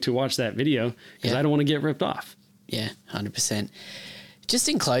going to watch that video because I don't want to get ripped off. Yeah, 100%. Just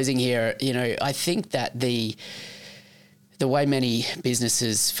in closing here, you know, I think that the way many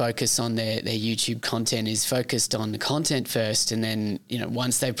businesses focus on their YouTube content is focused on the content first, and then, you know,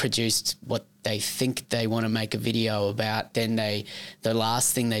 once they've produced what they think they want to make a video about, then the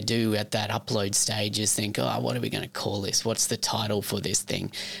last thing they do at that upload stage is think, oh, what are we going to call this? What's the title for this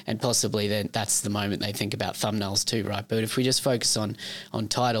thing? And possibly then that's the moment they think about thumbnails too, right? But if we just focus on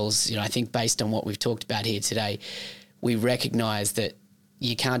titles, you know, I think based on what we've talked about here today, we recognize that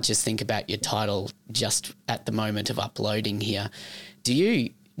you can't just think about your title just at the moment of uploading here. Do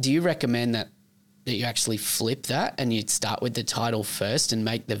you recommend that you actually flip that and you'd start with the title first and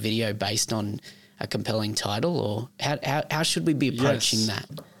make the video based on a compelling title? Or how should we be approaching that?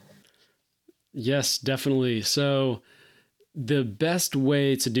 Yes, definitely. So the best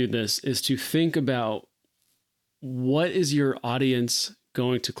way to do this is to think about what is your audience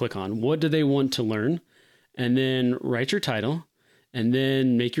going to click on? What do they want to learn? And then write your title. And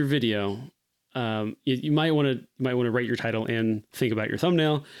then make your video. You might want to write your title and think about your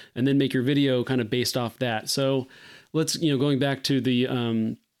thumbnail, and then make your video kind of based off that. So let's, you know, going back to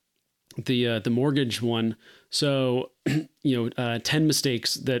the mortgage one. So, you know, 10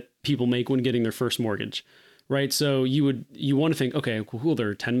 mistakes that people make when getting their first mortgage, right? So you want to think, okay, cool. There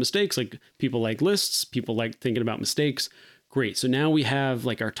are 10 mistakes. Like people like lists, people like thinking about mistakes. Great. So now we have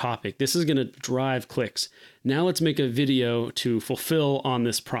like our topic. This is going to drive clicks. Now let's make a video to fulfill on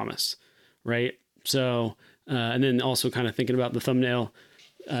this promise, right? So, and then also kind of thinking about the thumbnail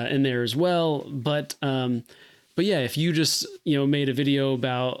in there as well. But yeah, if you just, you know, made a video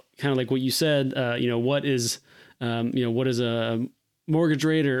about kind of like what you said, you know, what is a mortgage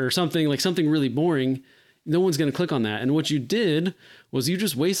rate or something, like something really boring, no one's going to click on that. And what you did was you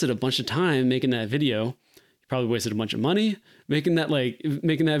just wasted a bunch of time making that video. Probably wasted a bunch of money making that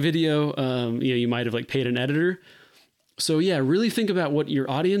video. You know, you might have like paid an editor. So yeah, really think about what your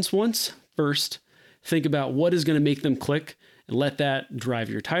audience wants first. Think about what is going to make them click, and let that drive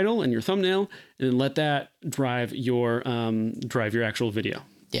your title and your thumbnail, and then let that drive your actual video.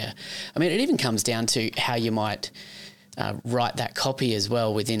 Yeah. I mean, it even comes down to how you might write that copy as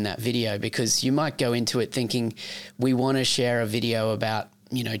well within that video, because you might go into it thinking, we want to share a video about,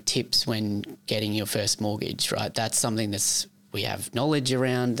 you know, tips when getting your first mortgage, right? That's something we have knowledge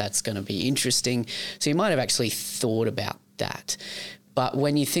around, that's going to be interesting. So you might have actually thought about that. But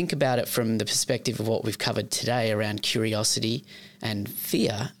when you think about it from the perspective of what we've covered today around curiosity and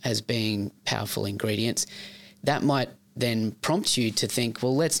fear as being powerful ingredients, that might then prompt you to think,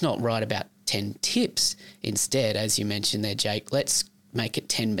 well, let's not write about 10 tips. Instead, as you mentioned there, Jake, let's make it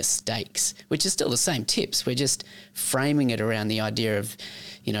 10 mistakes, which is still the same tips. We're just framing it around the idea of,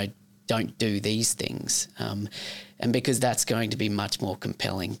 you know, don't do these things. And because that's going to be much more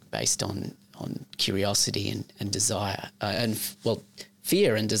compelling based on curiosity and desire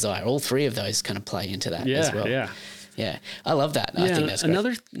fear and desire. All three of those kind of play into that as well. Yeah. I love that. Yeah, I think that's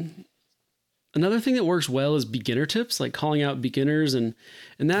great. Another thing that works well is beginner tips, like calling out beginners, and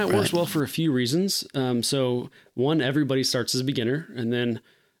that works well for a few reasons. So one, everybody starts as a beginner, and then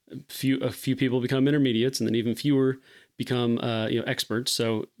a few people become intermediates, and then even fewer become experts.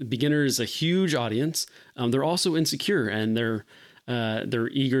 So beginner is a huge audience. They're also insecure, and they're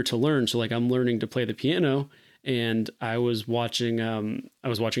eager to learn. So like I'm learning to play the piano, and I was watching a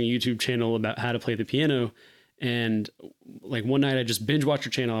YouTube channel about how to play the piano. And like one night I just binge watched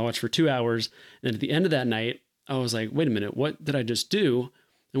her channel. I watched for 2 hours. And at the end of that night, I was like, wait a minute, what did I just do?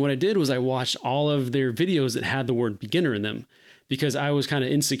 And what I did was I watched all of their videos that had the word beginner in them, because I was kind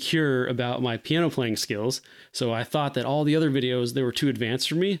of insecure about my piano playing skills. So I thought that all the other videos, they were too advanced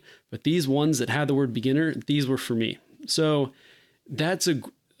for me, but these ones that had the word beginner, these were for me. So it's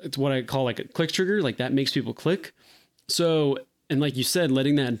what I call like a click trigger. Like that makes people click. So, and like you said,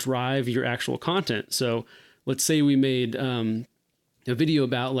 letting that drive your actual content. So let's say we made, a video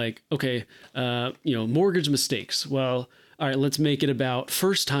about like, okay, mortgage mistakes. Well, all right, let's make it about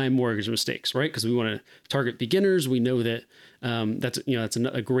first time mortgage mistakes, right? Because we want to target beginners. We know that that's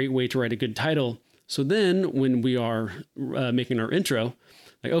a great way to write a good title. So then when we are making our intro,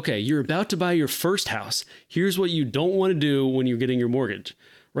 like, okay, you're about to buy your first house. Here's what you don't want to do when you're getting your mortgage,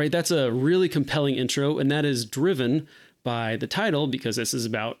 right? That's a really compelling intro. And that is driven by the title, because this is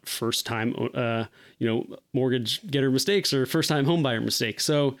about first time, mortgage getter mistakes or first time home buyer mistakes.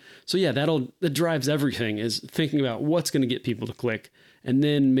 So yeah, that drives everything, is thinking about what's going to get people to click and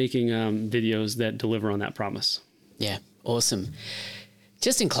then making videos that deliver on that promise. Yeah. Awesome.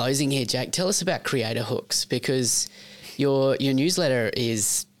 Just in closing here, Jack, tell us about Creator Hooks, because your newsletter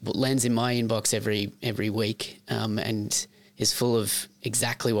lands in my inbox every week and is full of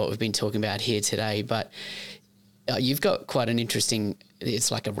exactly what we've been talking about here today. But you've got quite an interesting,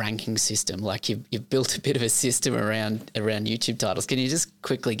 it's like a ranking system. Like you've built a bit of a system around YouTube titles. Can you just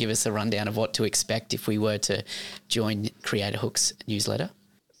quickly give us a rundown of what to expect if we were to join Creator Hooks newsletter?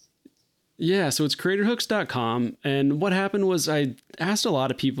 Yeah, so it's creatorhooks.com. And what happened was I asked a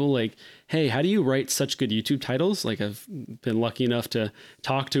lot of people like, hey, how do you write such good YouTube titles? Like I've been lucky enough to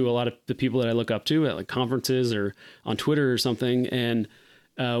talk to a lot of the people that I look up to at like conferences or on Twitter or something. And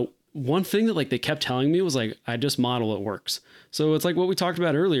one thing that like they kept telling me was like, I just model, it works. So it's like what we talked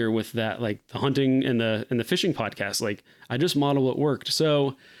about earlier with that, like the hunting and the fishing podcast. Like I just model, it worked.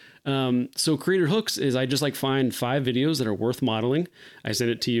 So Creator Hooks is I just like find 5 videos that are worth modeling. I send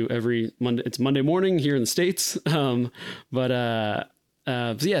it to you every Monday. It's Monday morning here in the States. So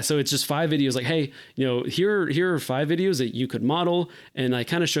it's just 5 videos like, hey, here are 5 videos that you could model. And I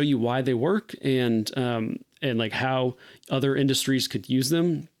kind of show you why they work and like how other industries could use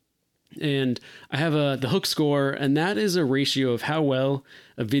them. And I have the hook score, and that is a ratio of how well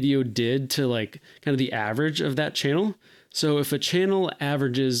a video did to like kind of the average of that channel. So if a channel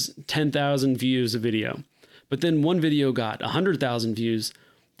averages 10,000 views a video, but then one video got 100,000 views,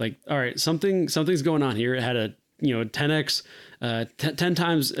 like, all right, something's going on here. It had a 10x, 10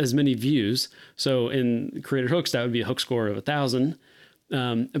 times as many views. So in Creator Hooks, that would be a hook score of 1,000.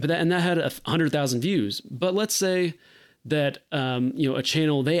 But that had 100,000 views. But let's say that a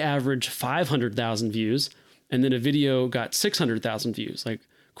channel, they average 500,000 views, and then a video got 600,000 views. Like,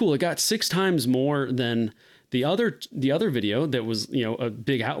 cool, it got 6 times more than the other video that was, a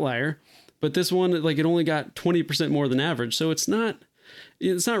big outlier, but this one, like it only got 20% more than average. So it's not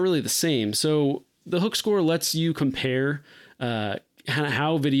really the same. So the hook score lets you compare how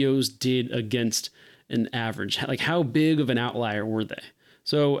videos did against an average, like how big of an outlier were they?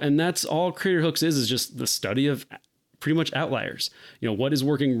 So, and that's all Creator Hooks is just the study of pretty much outliers, what is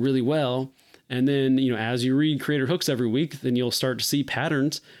working really well. And then, as you read Creator Hooks every week, then you'll start to see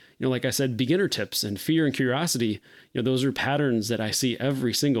patterns. Like I said, beginner tips and fear and curiosity, those are patterns that I see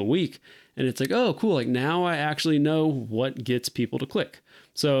every single week. And it's like, oh, cool. Like now I actually know what gets people to click.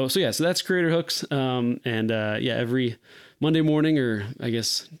 So that's Creator Hooks. Every Monday morning, or I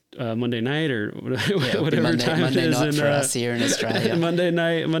guess Monday night, or whatever time it is. Monday night for us here in Australia. Monday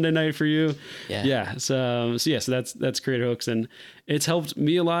night for you. Yeah. So that's Creator Hooks. And it's helped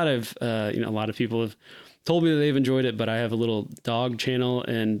me a lot. A lot of people have told me that they've enjoyed it, but I have a little dog channel,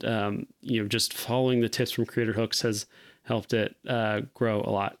 and just following the tips from Creator Hooks has helped it grow a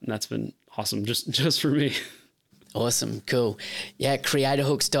lot, and that's been awesome just for me. Awesome, cool. Yeah,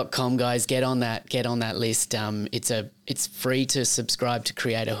 creatorhooks.com, guys, get on that list. It's free to subscribe to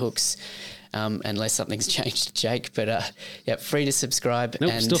Creator Hooks. Unless something's changed, Jake, but free to subscribe.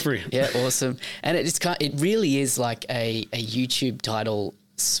 Nope, still free. Yeah, awesome. And it really is like a YouTube title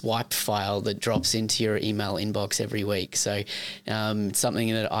swipe file that drops into your email inbox every week. So something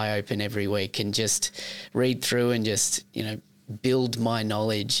that I open every week and just read through and just, build my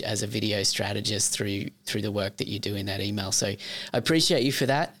knowledge as a video strategist through the work that you do in that email. So I appreciate you for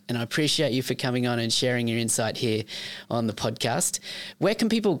that, and I appreciate you for coming on and sharing your insight here on the podcast. Where can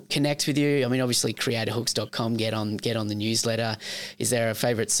people connect with you? I mean, obviously creatorhooks.com, get on the newsletter. Is there a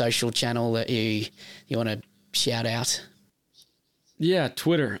favorite social channel that you want to shout out? Yeah,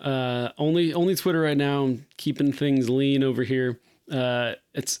 Twitter. Only Twitter right now. I'm keeping things lean over here.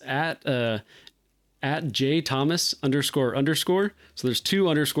 It's at @JThomas __. So there's 2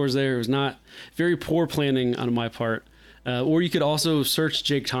 underscores there. It was not very poor planning on my part. Or you could also search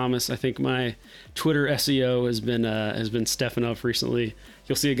Jake Thomas. I think my Twitter SEO has been stepping up recently.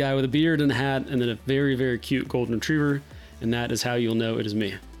 You'll see a guy with a beard and a hat, and then a very, very cute golden retriever, and that is how you'll know it is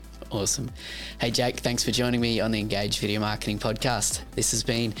me. Awesome. Hey, Jake, thanks for joining me on the Engage Video Marketing Podcast. This has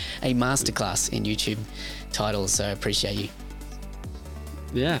been a masterclass in YouTube titles, so I appreciate you.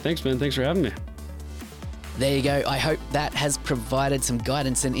 Yeah, thanks, man. Thanks for having me. There you go. I hope that has provided some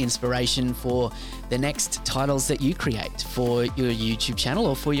guidance and inspiration for the next titles that you create for your YouTube channel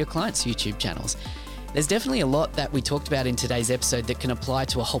or for your clients' YouTube channels. There's definitely a lot that we talked about in today's episode that can apply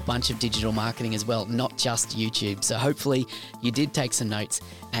to a whole bunch of digital marketing as well, not just YouTube. So hopefully you did take some notes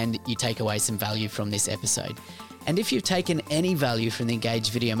and you take away some value from this episode. And if you've taken any value from the Engage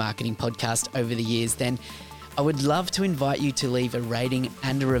Video Marketing podcast over the years, then I would love to invite you to leave a rating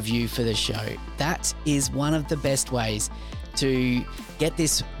and a review for the show. That is one of the best ways to get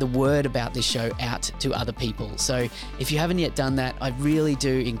the word about this show out to other people. So if you haven't yet done that, I really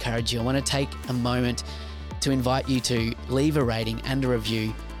do encourage you. I want to take a moment to invite you to leave a rating and a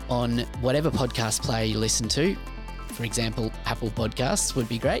review on whatever podcast player you listen to. For example, Apple Podcasts would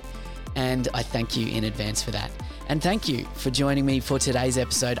be great. And I thank you in advance for that. And thank you for joining me for today's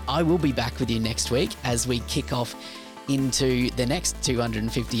episode. I will be back with you next week as we kick off into the next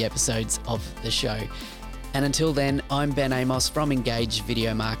 250 episodes of the show. And until then, I'm Ben Amos from Engage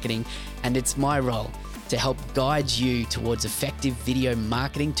Video Marketing, and it's my role to help guide you towards effective video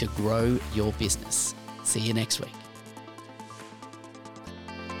marketing to grow your business. See you next week.